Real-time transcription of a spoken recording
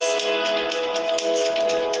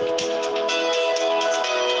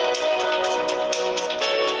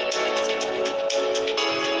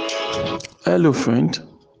Hello, friend.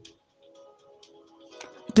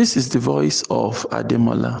 This is the voice of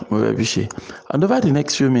Ademola Morebise, and over the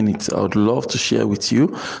next few minutes, I would love to share with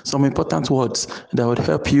you some important words that would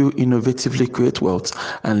help you innovatively create wealth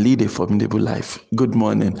and lead a formidable life. Good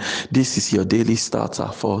morning. This is your daily starter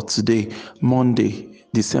for today, Monday,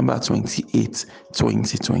 December 28,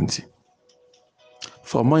 2020.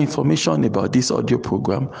 For more information about this audio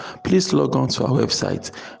program, please log on to our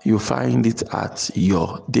website. You'll find it at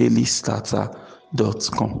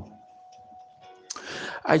yourdailystarter.com.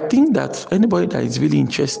 I think that anybody that is really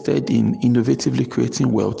interested in innovatively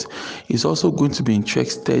creating wealth is also going to be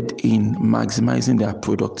interested in maximizing their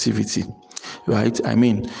productivity, right? I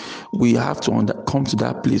mean, we have to come to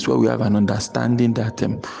that place where we have an understanding that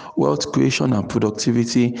wealth creation and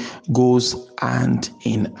productivity goes hand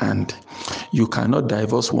in hand. You cannot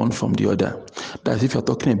divorce one from the other. That's if you're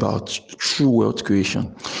talking about true wealth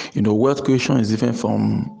creation. Wealth creation is different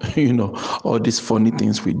from, all these funny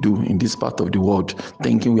things we do in this part of the world,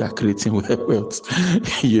 thinking we are creating wealth.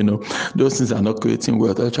 Those things are not creating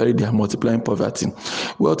wealth. Actually, they are multiplying poverty.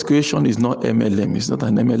 Wealth creation is not MLM. It's not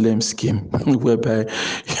an MLM scheme whereby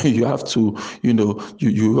you have to,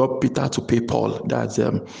 you rob Peter to pay Paul. That's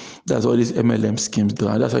all these MLM schemes do,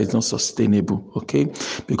 and that's why it's not sustainable. Okay,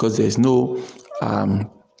 because there's no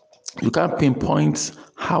you can't pinpoint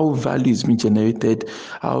how value is being generated,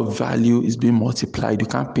 how value is being multiplied. You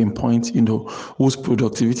can't pinpoint, whose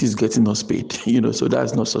productivity is getting us paid, so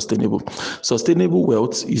that's not sustainable. Sustainable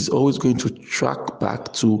wealth is always going to track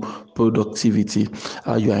back to productivity,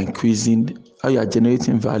 how you are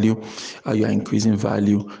generating value, how you are increasing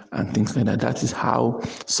value, and things like that. That is how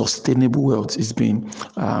sustainable wealth is being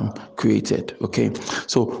created. Okay,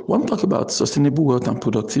 so when we talk about sustainable wealth and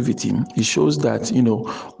productivity, it shows that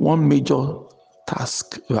one major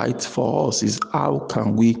task, right, for us is how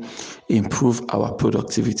can we improve our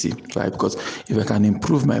productivity, right? Because if I can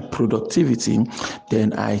improve my productivity,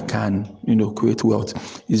 then I can, create wealth.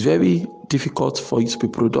 It's very difficult for you to be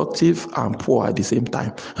productive and poor at the same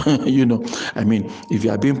time. If you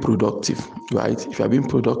are being productive, right? If you are being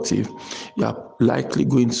productive, you are likely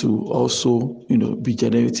going to also, be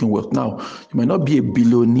generating wealth. Now, you might not be a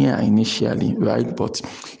billionaire initially, right? But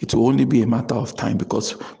it will only be a matter of time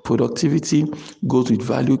because productivity goes with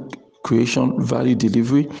value creation, value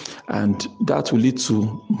delivery, and that will lead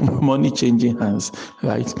to money changing hands,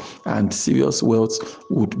 right? And serious wealth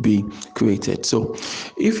would be created. So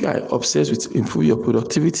if you are obsessed with improving your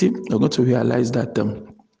productivity, you're going to realize that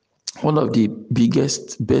one of the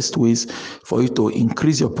best ways for you to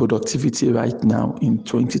increase your productivity right now in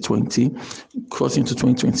 2020, crossing to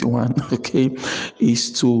 2021, okay,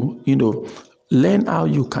 is to, learn how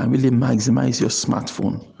you can really maximize your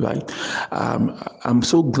smartphone, right? I'm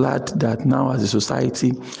so glad that now as a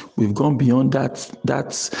society, we've gone beyond that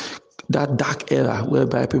dark era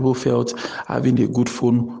whereby people felt having a good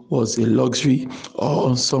phone was a luxury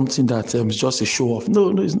or something that is just a show off.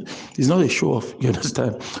 No, it's not a show off. You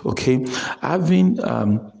understand? Okay, having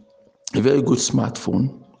a very good smartphone,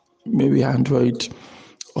 maybe Android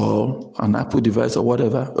or an Apple device or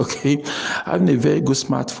whatever, okay, having a very good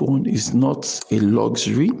smartphone is not a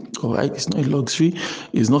luxury, all right? It's not a luxury.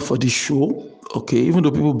 It's not for the show, okay, even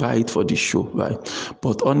though people buy it for the show, right?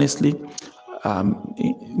 But honestly,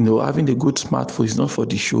 having a good smartphone is not for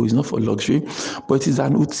the show, it's not for luxury, but it is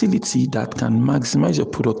an utility that can maximize your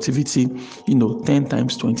productivity, 10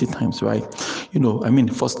 times, 20 times, right?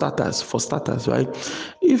 For starters, right?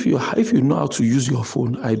 If you know how to use your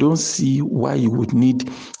phone, I don't see why you would need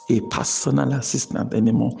a personal assistant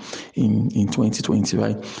anymore in 2020,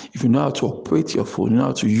 right? If you know how to operate your phone, you know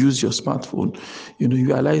how to use your smartphone, you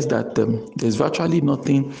realize that there's virtually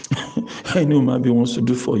nothing any human being wants to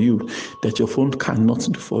do for you that your phone cannot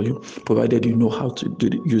do for you, provided you know how to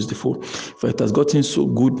use the phone. For it has gotten so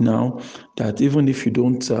good now that even if you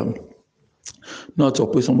don't know how to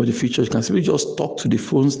operate some of the features, you can simply just talk to the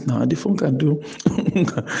phones now. The phone can do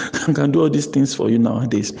can do all these things for you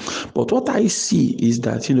nowadays. But what I see is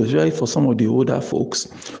that, especially for some of the older folks,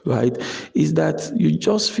 right, is that you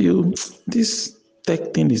just feel this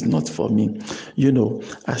tech thing is not for me,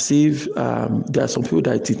 as if there are some people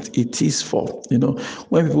that it is for.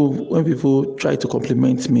 When people try to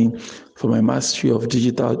compliment me for my mastery of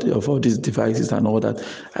digital, of all these devices and all that,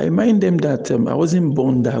 I remind them that I wasn't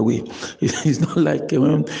born that way. It's not like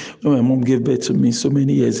when my mom gave birth to me so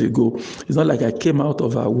many years ago. It's not like I came out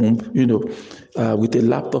of her womb, with a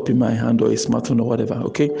laptop in my hand or a smartphone or whatever,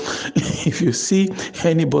 okay? If you see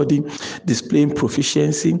anybody displaying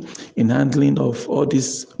proficiency in handling of all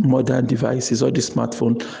these modern devices, all these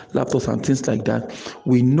smartphone, laptops and things like that,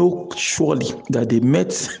 we know surely that they met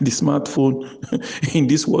the smartphone in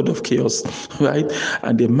this world of chaos, right?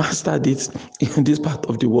 And they mastered it in this part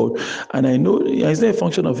of the world. And I know it's not a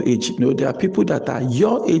function of age. There are people that are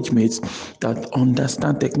your age mates that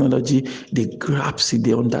understand technology, they grasp it,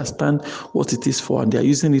 they understand what it is for, and they are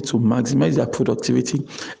using it to maximize their productivity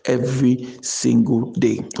every single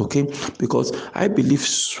day, okay? Because I believe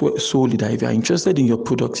solely that if you are interested in your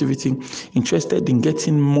productivity, interested in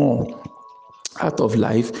getting more out of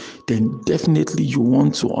life, then definitely you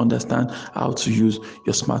want to understand how to use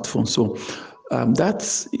your smartphone. So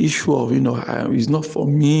that issue of, it's not for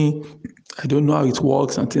me, I don't know how it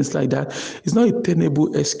works and things like that, it's not a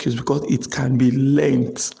tenable excuse, because it can be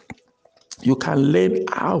learned. You can learn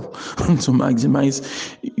how to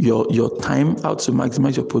maximize your time, how to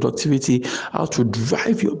maximize your productivity, how to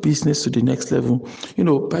drive your business to the next level,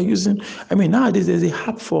 by using, nowadays there's a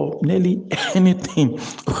app for nearly anything,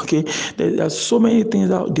 okay? There are so many things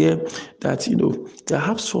out there that, there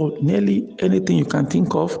are apps for nearly anything you can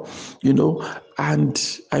think of, and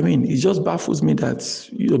it just baffles me that,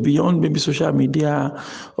 beyond maybe social media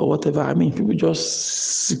or whatever, people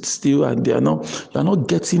just sit still and you're not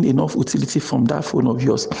getting enough utility from that phone of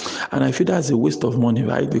yours. And I feel that's a waste of money,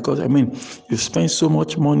 right? Because you've spent so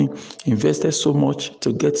much money, invested so much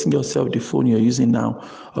to getting yourself the phone you're using now,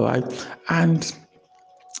 all right? And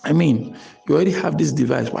you already have this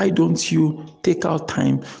device. Why don't you take out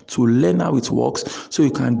time to learn how it works so you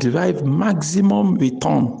can derive maximum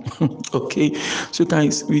return? Okay, so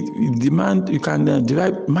you can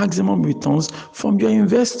derive maximum returns from your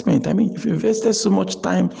investment. If you invested so much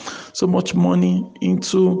time, so much money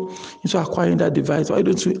into acquiring that device, why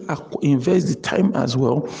don't you invest the time as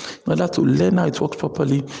well in order to learn how it works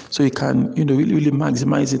properly, so you can really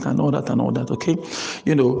maximize it and all that. Okay,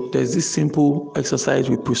 there's this simple exercise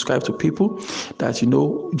we prescribe to people that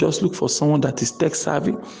just look for someone that is tech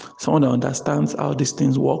savvy, someone that understands how these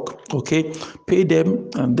things work. Okay, pay them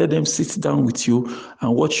and let them sit down with you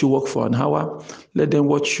and watch you work for an hour. Let them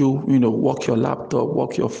watch you work your laptop,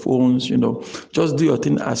 work your phones, just do your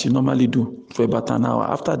thing as you normally do for about an hour.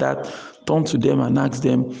 After that, turn to them and ask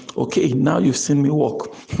them, okay, now you've seen me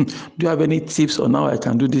work. Do you have any tips on how I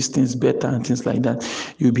can do these things better and things like that?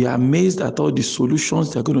 You'll be amazed at all the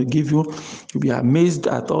solutions they're going to give you. You'll be amazed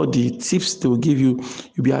at all the tips they will give you.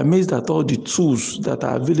 You'll be amazed at all the tools that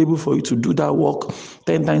are available for you to do that work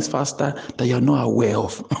 10 times faster that you're not aware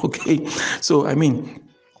of. Okay, so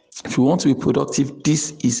if you want to be productive,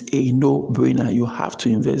 this is a no-brainer. You have to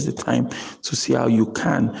invest the time to see how you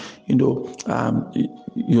can,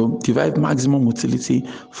 derive maximum utility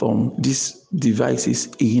from these devices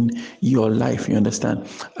in your life. You understand?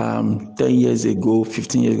 10 years ago,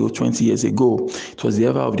 15 years ago, 20 years ago, it was the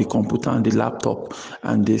era of the computer and the laptop,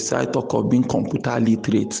 and they started talk of being computer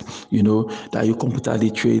literate. That you're computer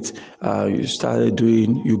literate.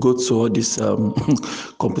 You go to all this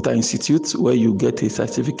computer institute where you get a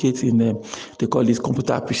certificate in they call it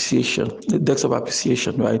computer appreciation, the desktop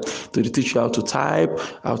appreciation, right? To teach you how to type,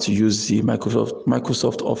 how to use the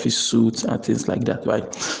Microsoft Office suite and things like that,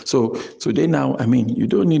 right? So today now, you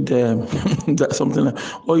don't need that something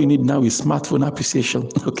like, all you need now is smartphone appreciation,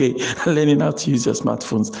 okay? Learning how to use your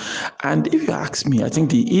smartphones. And if you ask me, I think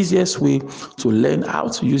the easiest way to learn how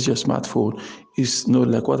to use your smartphone is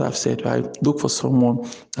like what I've said, right? Look for someone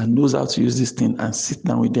that knows how to use this thing and sit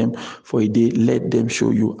down with them for a day. Let them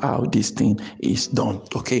show you how this thing is done.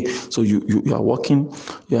 Okay, so you are working,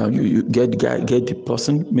 you get the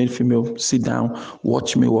person, male, female, sit down,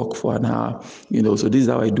 watch me work for an hour. So this is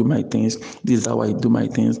how I do my things. This is how I do my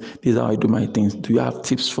things. This is how I do my things. Do you have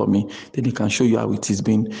tips for me? Then they can show you how it is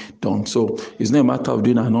being done. So it's not a matter of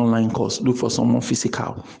doing an online course. Look for someone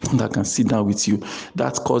physical that can sit down with you.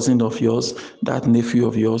 That cousin of yours, that nephew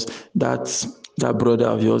of yours, that brother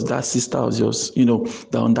of yours, that sister of yours,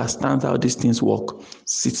 that understands how these things work.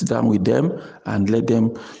 Sit down with them and let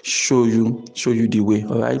them show you the way.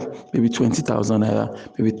 All right, maybe 20,000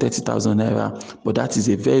 naira, maybe 30,000 naira, but that is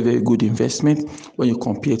a very, very good investment when you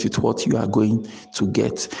compare it with what you are going to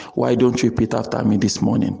get. Why don't you repeat after me this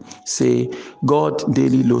morning? Say, God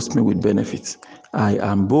daily loads me with benefits. I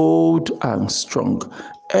am bold and strong.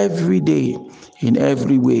 Every day, in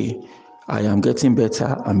every way, I am getting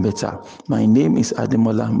better and better. My name is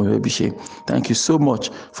Ademola Morebise. Thank you so much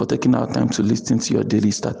for taking our time to listen to your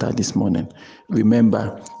daily starter this morning.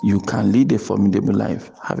 Remember, you can lead a formidable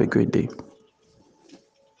life. Have a great day.